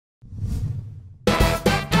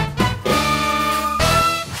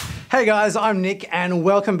Hey guys, I'm Nick and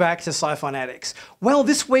welcome back to Sci-Finatics. Well,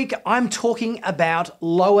 this week I'm talking about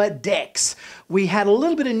Lower Decks. We had a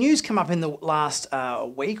little bit of news come up in the last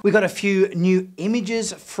week. We got a few new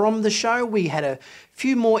images from the show. We had a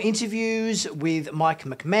few more interviews with Mike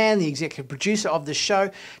McMahan, the executive producer of the show,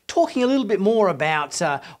 talking a little bit more about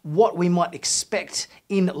what we might expect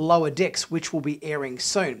in Lower Decks, which will be airing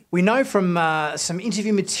soon. We know from some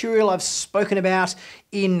interview material I've spoken about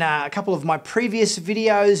in a couple of my previous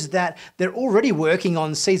videos that they're already working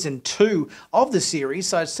on season 2 of the series,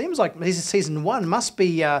 so it seems like this is season 1 must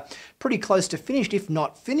be pretty close to finished, if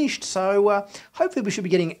not finished, so hopefully we should be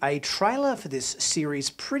getting a trailer for this series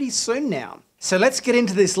pretty soon now. So let's get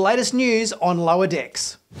into this latest news on Lower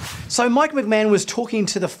Decks. So Mike McMahan was talking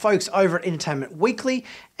to the folks over at Entertainment Weekly,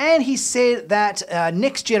 and he said that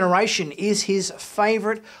Next Generation is his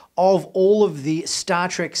favourite of all of the Star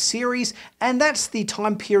Trek series, and that's the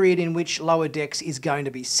time period in which Lower Decks is going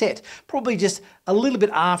to be set, probably just a little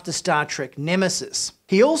bit after Star Trek Nemesis.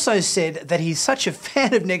 He also said that he's such a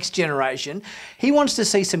fan of Next Generation, he wants to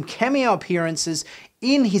see some cameo appearances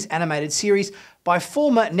in his animated series by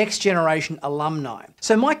former Next Generation alumni.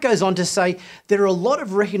 So Mike goes on to say, there are a lot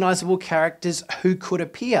of recognisable characters who could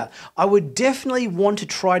appear. I would definitely want to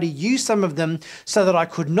try to use some of them so that I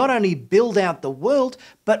could not only build out the world,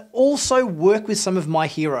 but also work with some of my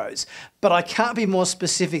heroes. But I can't be more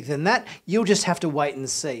specific than that. You'll just have to wait and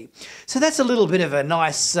see. So that's a little bit of a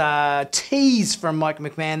nice tease from Mike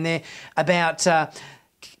McMahan there about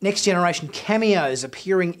Next Generation cameos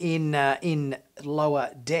appearing in Lower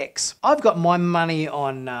Decks. I've got my money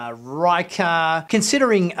on Riker,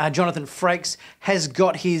 considering Jonathan Frakes has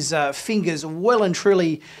got his fingers well and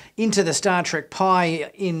truly into the Star Trek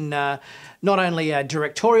pie in not only a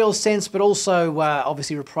directorial sense, but also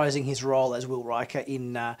obviously reprising his role as Will Riker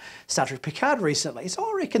in Star Trek Picard recently. So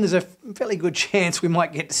I reckon there's a fairly good chance we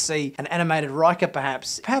might get to see an animated Riker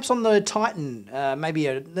perhaps on the Titan. Maybe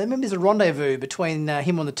there's a rendezvous between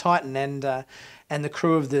him on the Titan and the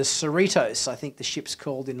crew of the Cerritos, I think the ship's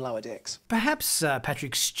called in Lower Decks. Perhaps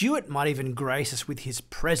Patrick Stewart might even grace us with his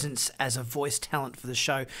presence as a voice talent for the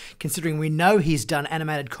show, considering we know he's done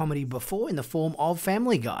animated comedy before in the form of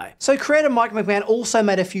Family Guy. So creator Mike McMahan also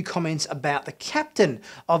made a few comments about the captain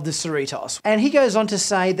of the Cerritos, and he goes on to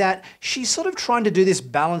say that she's sort of trying to do this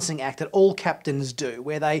balancing act that all captains do,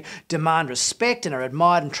 where they demand respect and are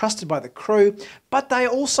admired and trusted by the crew, but they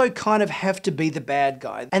also kind of have to be the bad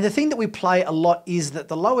guy. And the thing that we play a lot is that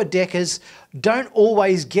the lower deckers don't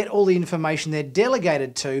always get all the information they're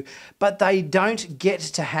delegated to, but they don't get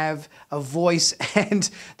to have a voice and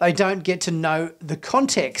they don't get to know the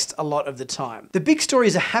context a lot of the time. The big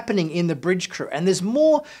stories are happening in the bridge crew, and there's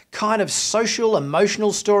more kind of social,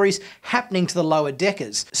 emotional stories happening to the lower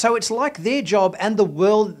deckers. So it's like their job and the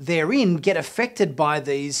world they're in get affected by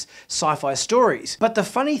these sci-fi stories. But the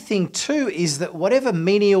funny thing too is that whatever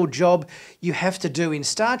menial job you have to do in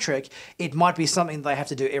Star Trek, it might be something they have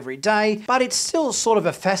to do every day, but it's still sort of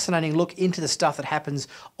a fascinating look into the stuff that happens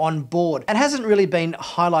on board and hasn't really been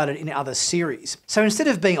highlighted in other series. So instead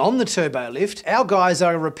of being on the turbo lift, our guys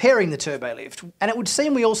are repairing the turbo lift, and it would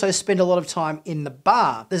seem we also spend a lot of time in the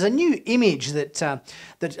bar. There's a new image that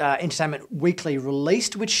Entertainment Weekly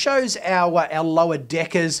released, which shows our lower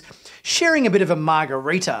deckers sharing a bit of a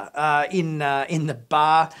margarita in the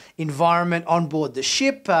bar environment on board the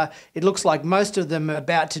ship. It looks like most of them are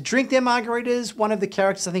about to drink their margaritas. One of the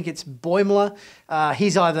characters, I think it's Boimler,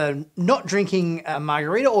 he's either not drinking a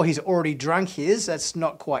margarita or he's already drunk his. That's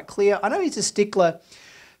not quite clear. I know he's a stickler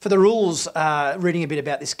for the rules, reading a bit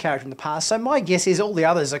about this character in the past. So my guess is all the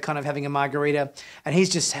others are kind of having a margarita and he's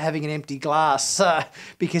just having an empty glass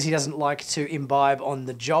because he doesn't like to imbibe on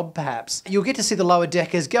the job, perhaps. You'll get to see the lower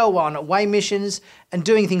deckers go on away missions and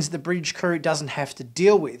doing things that the bridge crew doesn't have to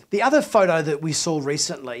deal with. The other photo that we saw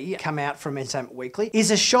recently come out from Entertainment Weekly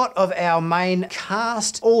is a shot of our main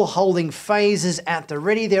cast all holding phasers at the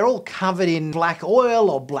ready. They're all covered in black oil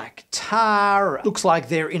or black tar. Looks like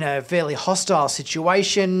they're in a fairly hostile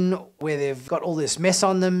situation where they've got all this mess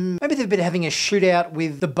on them. Maybe they've been having a shootout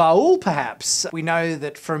with the Baul, perhaps. We know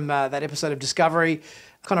that from that episode of Discovery,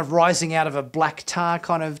 kind of rising out of a black tar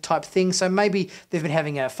kind of type thing. So maybe they've been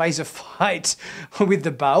having a phaser fight with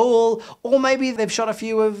the Baul, or maybe they've shot a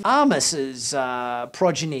few of Armis's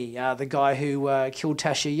progeny, the guy who killed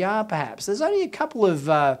Tasha Yar, perhaps. There's only a couple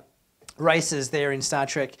of races there in Star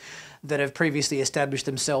Trek that have previously established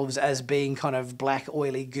themselves as being kind of black,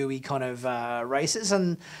 oily, gooey kind of races,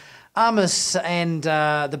 and Amos and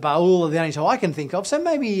the Baul are the only two I can think of, so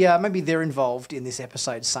maybe they're involved in this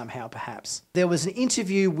episode somehow, perhaps. There was an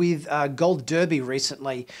interview with Gold Derby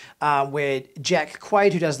recently where Jack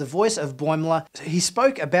Quaid, who does the voice of Boimler, he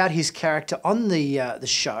spoke about his character on the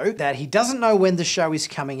show, that he doesn't know when the show is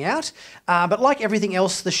coming out, but like everything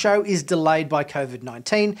else, the show is delayed by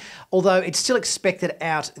COVID-19, although it's still expected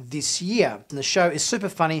out this year. And the show is super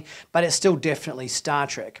funny, but it's still definitely Star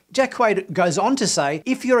Trek. Jack Quaid goes on to say,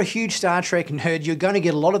 if you're a huge Star Trek nerd, you're going to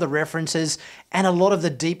get a lot of the references and a lot of the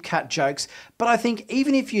deep cut jokes, but I think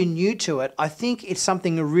even if you're new to it, I think it's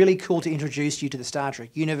something really cool to introduce you to the Star Trek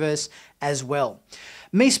universe as well.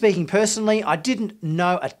 Me speaking personally, I didn't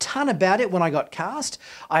know a ton about it when I got cast.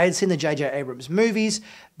 I had seen the J.J. Abrams movies,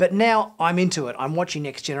 but now I'm into it. I'm watching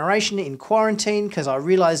Next Generation in quarantine because I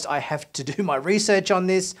realised I have to do my research on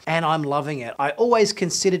this, and I'm loving it. I always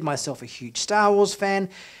considered myself a huge Star Wars fan,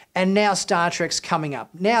 and now Star Trek's coming up.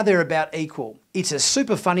 Now they're about equal. It's a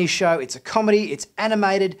super funny show, it's a comedy, it's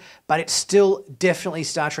animated, but it's still definitely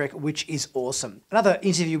Star Trek, which is awesome. Another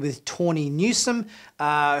interview with Tawny Newsome,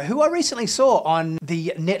 who I recently saw on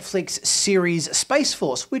the Netflix series Space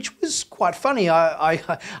Force, which was quite funny. I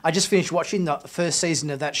just finished watching the first season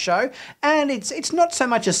of that show, and it's not so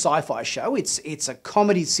much a sci-fi show, it's a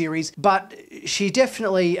comedy series, but she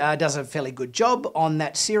definitely does a fairly good job on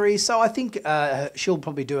that series, so I think she'll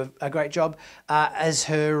probably do a great job as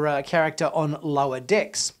her character on Lower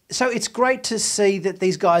Decks. So it's great to see that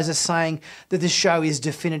these guys are saying that the show is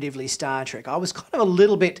definitively Star Trek. I was kind of a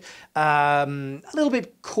little bit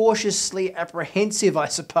cautiously apprehensive, I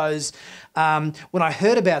suppose, when I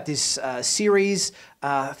heard about this series,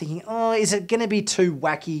 thinking, oh, is it going to be too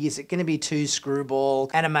wacky? Is it going to be too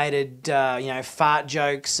screwball? Animated, fart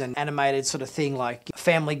jokes and animated sort of thing like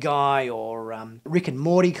Family Guy or Rick and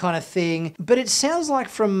Morty kind of thing. But it sounds like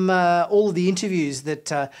from all of the interviews that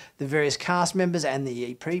the various cast members and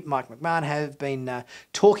the EP, Mike McMahan, have been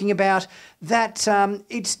talking about, that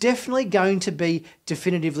it's definitely going to be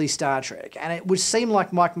definitively Star Trek. And it would seem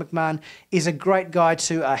like Mike McMahan is a great guy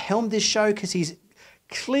to helm this show because he's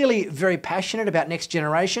clearly very passionate about Next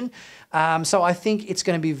Generation. So I think it's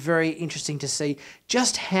going to be very interesting to see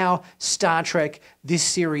just how Star Trek this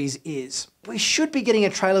series is. We should be getting a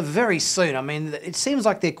trailer very soon. I mean, it seems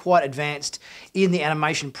like they're quite advanced in the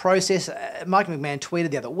animation process. Mike McMahan tweeted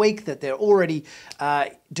the other week that they're already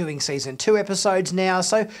doing season 2 episodes now,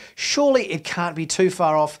 so surely it can't be too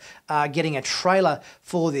far off getting a trailer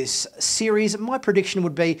for this series. My prediction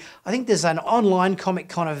would be, I think there's an online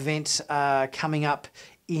Comic-Con event coming up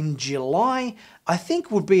in July. I think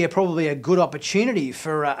would be probably a good opportunity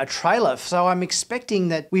for a trailer. So I'm expecting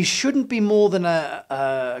that we shouldn't be more than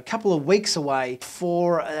a couple of weeks away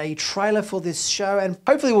for a trailer for this show, and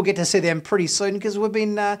hopefully we'll get to see them pretty soon because we've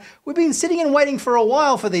been sitting and waiting for a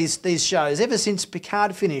while for these shows. Ever since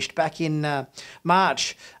Picard finished back in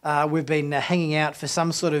March, we've been hanging out for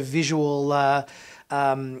some sort of visual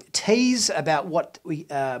tease about what we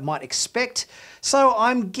might expect. So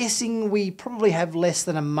I'm guessing we probably have less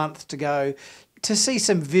than a month to go to see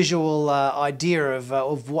some visual idea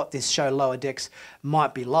of what this show Lower Decks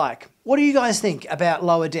might be like. What do you guys think about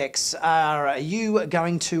Lower Decks? Are you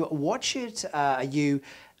going to watch it? Are you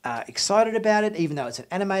excited about it, even though it's an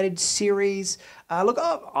animated series? Look,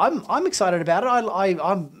 I'm excited about it.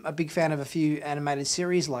 I'm a big fan of a few animated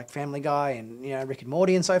series like Family Guy and Rick and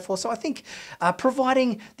Morty and so forth. So I think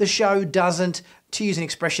providing the show doesn't, to use an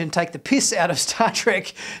expression, take the piss out of Star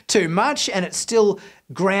Trek too much, and it's still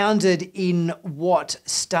grounded in what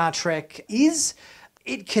Star Trek is,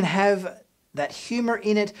 it can have that humour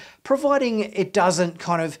in it, providing it doesn't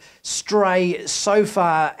kind of stray so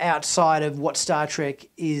far outside of what Star Trek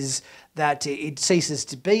is that it ceases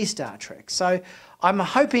to be Star Trek. So I'm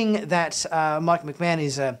hoping that Mike McMahan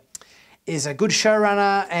is a good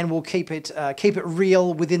showrunner and will keep it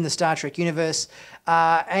real within the Star Trek universe.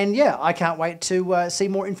 And yeah, I can't wait to see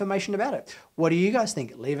more information about it. What do you guys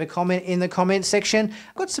think? Leave a comment in the comment section.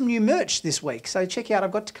 I've got some new merch this week, so check out.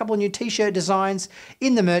 I've got a couple of new t-shirt designs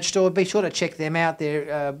in the merch store. Be sure to check them out.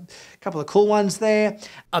 There are a couple of cool ones there.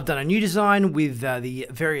 I've done a new design with the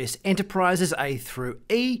various enterprises A through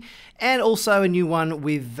E, and also a new one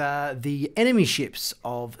with the enemy ships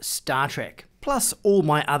of Star Trek, plus all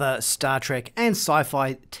my other Star Trek and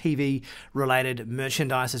sci-fi TV related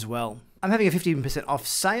merchandise as well. I'm having a 15% off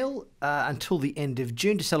sale until the end of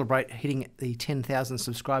June to celebrate hitting the 10,000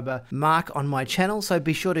 subscriber mark on my channel, so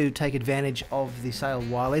be sure to take advantage of the sale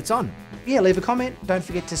while it's on. Yeah, leave a comment, don't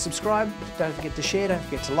forget to subscribe, don't forget to share, don't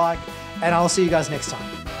forget to like, and I'll see you guys next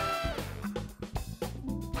time.